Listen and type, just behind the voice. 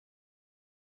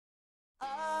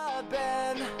I've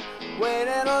been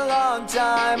waiting a long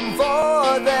time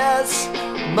for this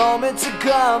moment to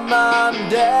come. I'm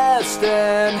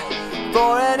destined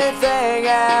for anything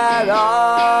at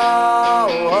all.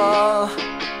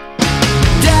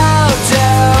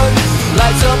 Downtown,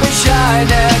 lights will be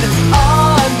shining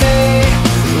on me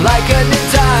like a new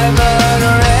diamond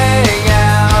ring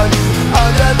out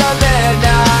under the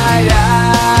midnight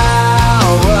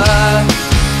hour.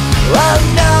 Well,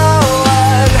 no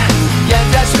one can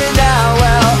touch me now,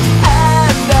 well,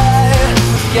 and I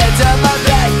get to my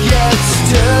back, it's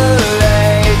too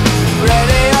late,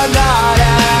 ready or not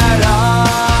at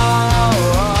all.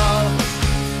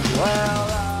 Well,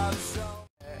 I'm so...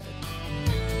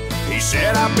 He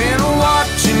said, I've been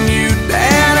watching you,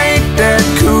 that ain't that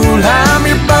cool. I'm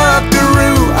your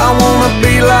buckaroo, I wanna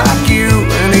be like you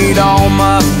and eat all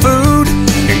my food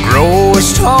and grow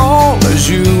as tall as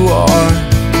you are.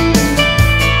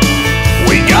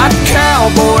 We got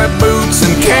cowboy boots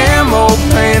and camo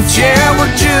pants, yeah,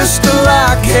 we're just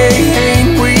alike, hey,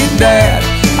 ain't we, Dad?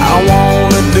 I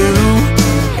wanna do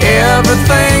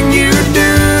everything you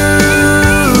do,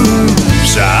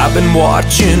 so I've been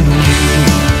watching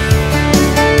you.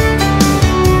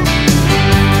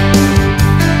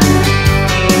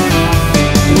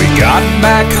 Got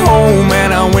back home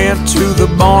and I went to the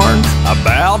barn. I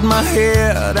bowed my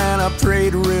head and I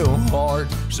prayed real hard.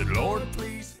 Said, Lord,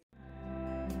 please.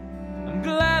 I'm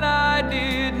glad I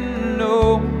didn't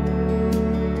know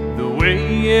the way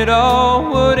it all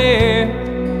would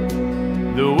end,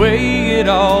 the way it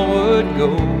all would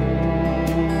go.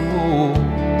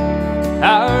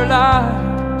 Our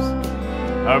lives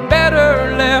are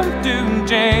better left to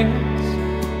chance.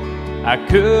 I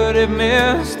could have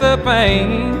missed the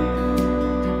pain,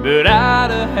 but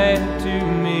I'd have had to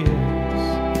miss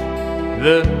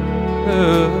the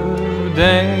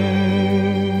dance.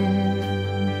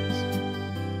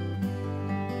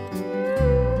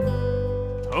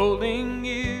 Holding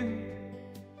you.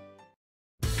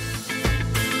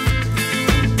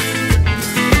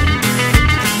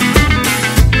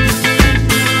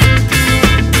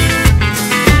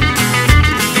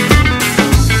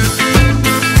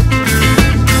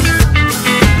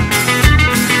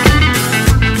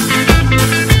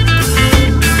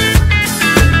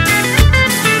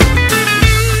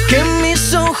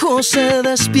 Se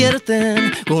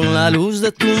despierten con la luz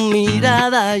de tu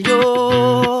mirada.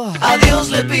 Yo a Dios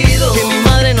le pido que mi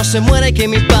madre no se muera y que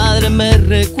mi padre me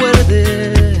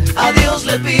recuerde. A Dios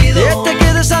le pido que te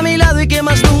quedes a mi lado y que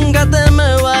más nunca te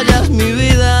me vayas, mi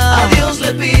vida. A Dios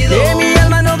le pido que mi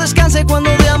alma no descanse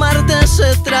cuando de amarte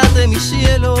se trate, mi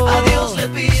cielo. A Dios le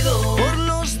pido por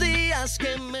los días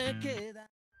que me quedan.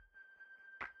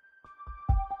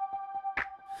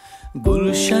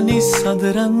 گلشنی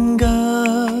صدرنگ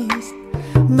است،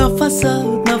 نفست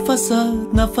نفست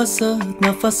نفست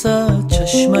نفست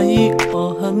چشمه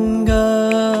آهنگ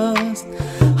است،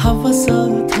 هوست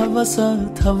هوست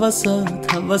هوست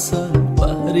هوست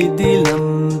بحری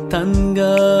دلم تنگ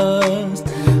است،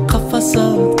 قفست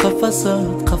قفست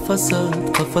قفست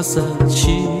قفست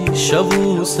شیشه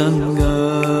و سنگ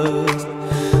است.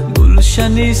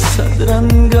 گلشنی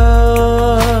صدرنگ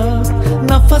است،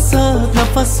 نفست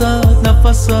نفست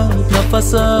نفست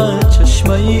نفست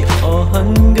چشمه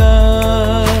آهنگ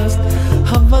است،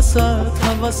 هوست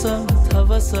هوست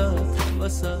هوست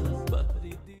هوست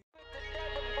بحری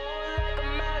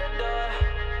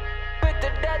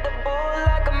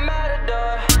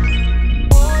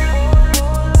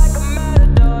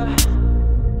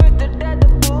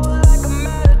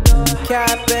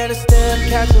Cap in a stem,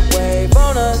 catch a wave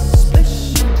on us.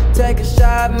 Take a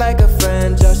shot, make a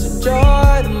friend, just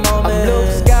enjoy the moment. I'm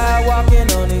Luke Skywalking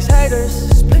on these haters.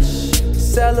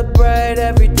 Celebrate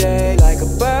every day like a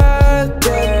birthday.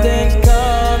 Good things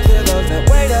come to those that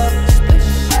wait up.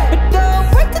 But don't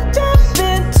wait to jump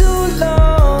in too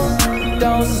long.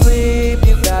 Don't sleep,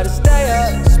 you gotta stay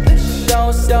up.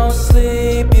 Don't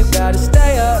sleep, you gotta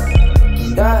stay up.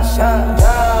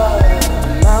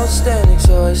 I'm outstanding,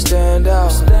 so I stand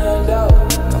out.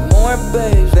 More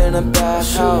babes than a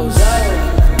bathhouse.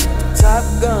 Top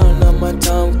Gun on my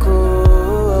Tom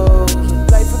Cruise.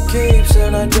 Play for keeps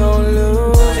and I don't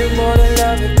lose. You're more than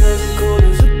love it cause it's cool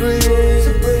as a breeze.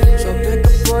 So pick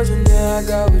a poison, yeah, I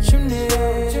got what you need.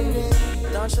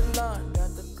 Nonchalant, got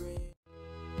the green.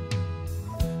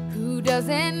 Who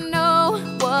doesn't know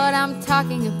what I'm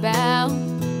talking about?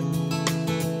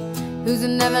 Who's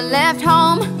never left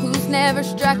home, who's never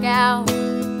struck out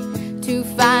to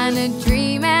find a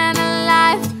dream and a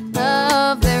life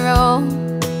of their own,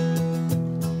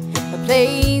 a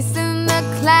place in the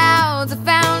clouds, a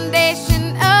foundation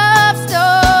of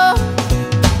stone.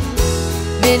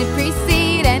 Many precedes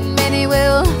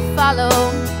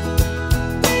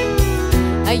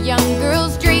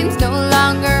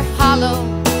hollow.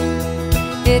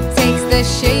 It takes the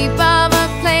shape of a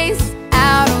place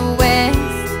out west,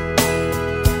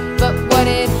 but what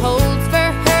it holds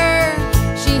for her,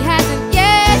 she hasn't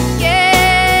yet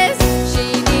guessed.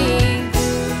 She needs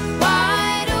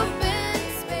wide open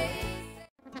space.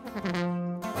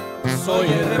 Soy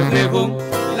el reflejo,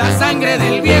 la sangre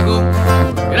del viejo,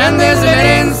 grandes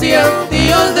herencias,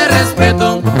 tíos de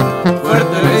respeto,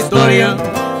 fuerte la historia,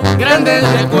 grandes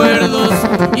recuerdos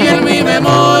y en mi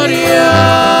memoria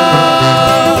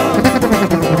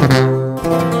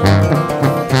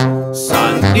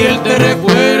Santiel te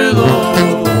recuerdo.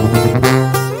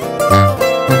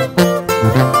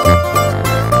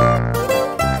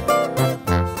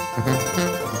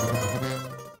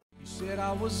 He said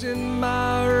I was in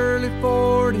my early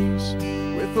 40s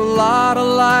with a lot of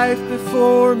life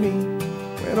before me,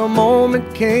 when a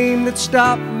moment came that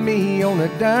stopped me on a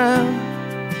dime.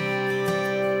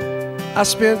 I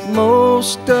spent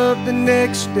most of the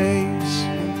next days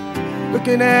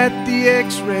looking at the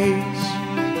x-rays,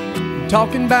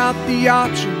 talking about the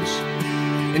options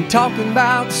and talking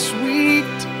about sweet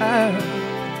time.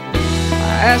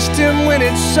 I asked him when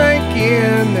it sank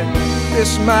in that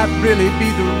this might really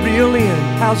be the real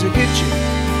end. How's it hit you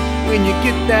when you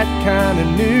get that kind of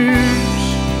news?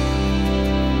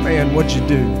 Man, what'd you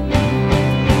do?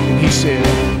 And he said,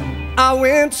 I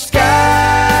went skydiving,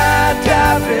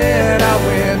 I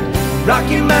went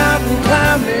Rocky Mountain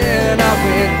climbing, I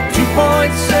went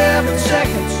 2.7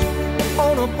 seconds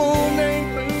on a bull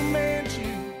named Blue Manchu.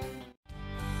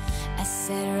 I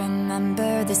said,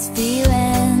 remember this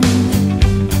feeling?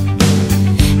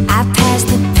 I passed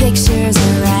the pictures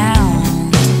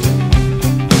around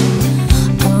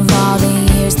of all the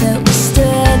years that we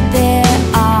stood there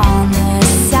on the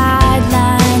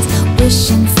sidelines,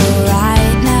 wishing for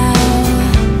right now.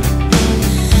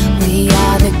 We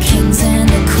are the kings and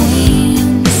the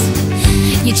queens.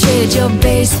 You traded your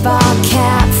baseball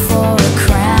cap for a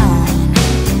crown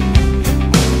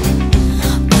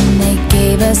when they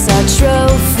gave us our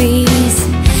trophies,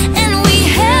 and we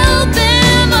held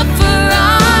them up for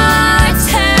our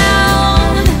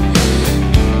town.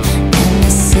 And the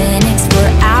cynics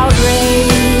were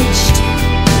outraged,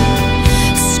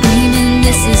 screaming,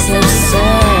 this is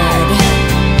absurd.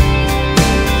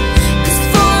 'Cause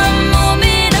for a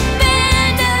moment a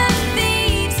band of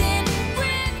thieves in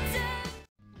Britain.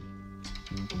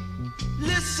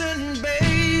 Listen,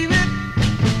 baby,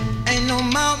 ain't no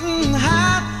mountain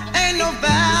high, ain't no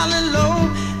valley low,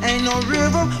 ain't no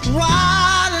river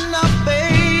wide enough,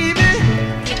 baby.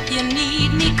 If you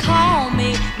need me, call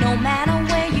me, no matter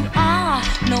where you are,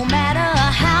 no matter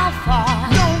how far.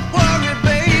 Don't worry,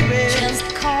 baby. Just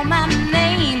call my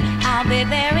name, I'll be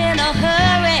there in a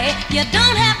hurry. You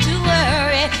don't have to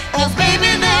worry, 'cause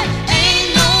baby, there ain't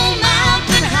no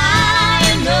mountain high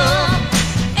enough,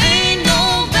 ain't no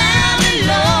valley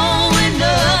low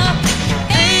enough,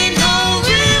 ain't no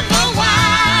river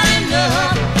wide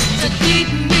enough to keep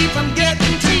me from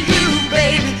getting to you,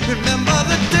 baby. Remember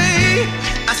the day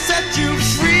I set you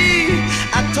free?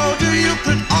 I told you you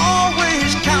could always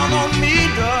count on me,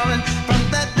 darling. From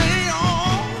that day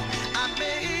on, I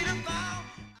made a vow.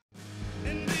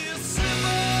 And be a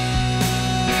simple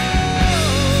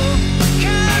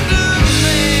kind of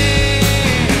man,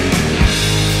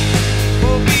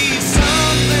 or be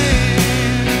something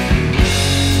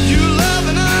you love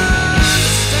and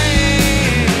understand.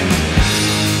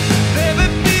 Baby,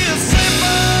 be a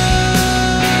simple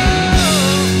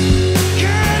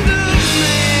kind of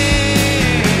man.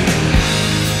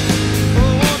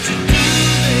 Oh, won't you do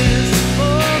this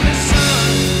for me,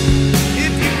 son,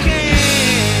 if you can?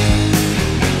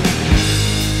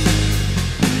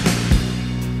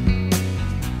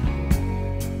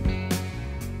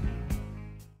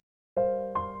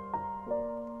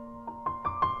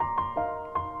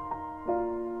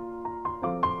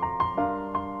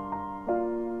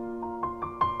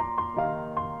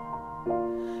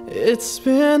 It's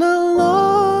been a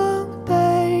long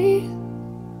day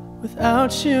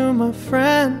without you, my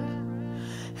friend,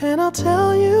 and I'll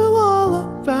tell you all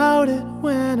about it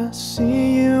when I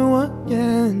see you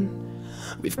again.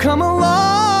 We've come a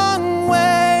long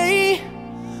way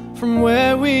from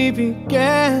where we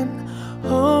began.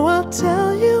 Oh, I'll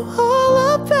tell you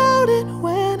all about it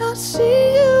when I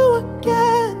see you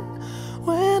again,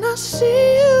 when I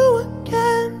see you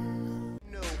again.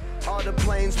 All the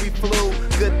planes we flew,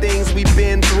 good things we've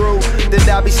been through, that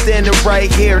I'll be standing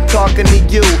right here talking to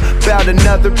you about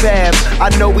another path. I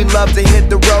know we love to hit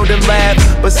the road and laugh,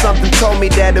 but something told me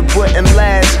that it wouldn't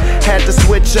last. Had to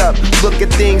switch up, look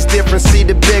at things different, see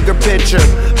the bigger picture.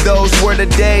 Those were the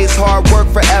days, hard work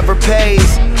forever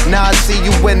pays. Now I see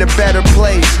you in a better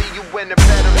place. in a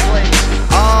better place.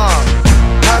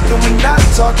 How can we not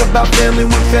talk about family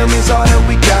when family's all that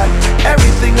we got?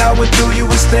 Everything I went through, you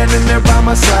were standing there by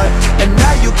my side, and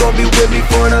now you gon' be with me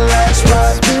for the last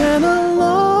ride. It's been a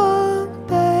long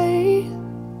day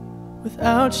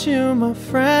without you, my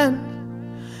friend,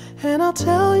 and I'll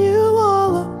tell you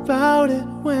all about it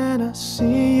when I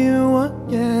see you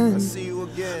again.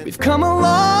 We've come a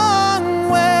long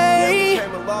way,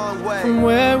 from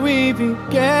where we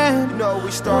began. You know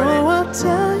we started. Oh, I'll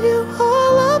tell you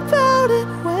all about it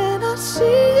when I see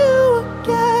you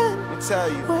again. Let me tell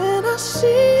you. When I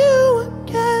see you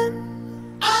again.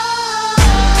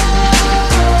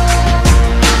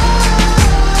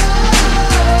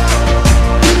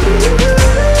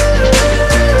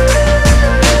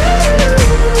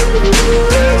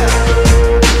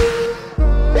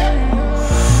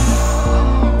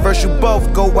 First you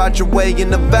both go out your way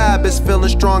and the vibe is feeling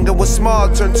strong, and what's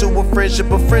small turn to a friendship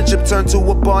turn to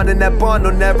a bond, and that bond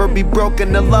will never be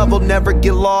broken, the love will never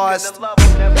get lost.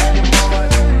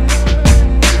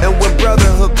 And when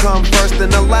brotherhood come first, then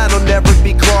the line will never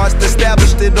be crossed.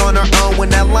 Established it on our own when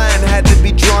that line had to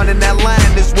be drawn, and that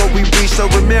line is what we reach, so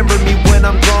remember me when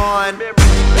I'm gone.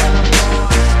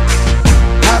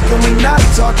 How can we not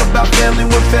talk about family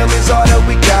when family's all that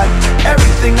we got?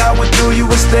 Everything I went through, you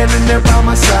were standing there by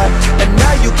my side, and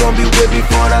now you gon' be with me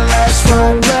for the last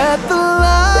ride. Let the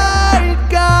light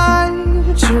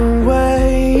guide your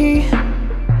way,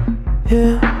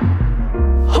 yeah.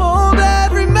 Hold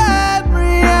every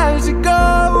memory as you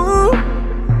go,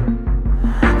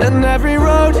 and every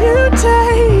road you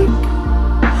take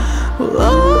will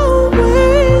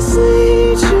always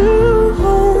lead you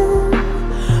home.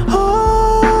 Oh,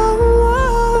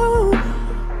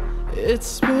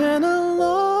 it's been a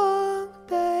long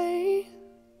day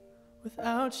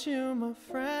without you, my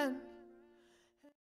friend.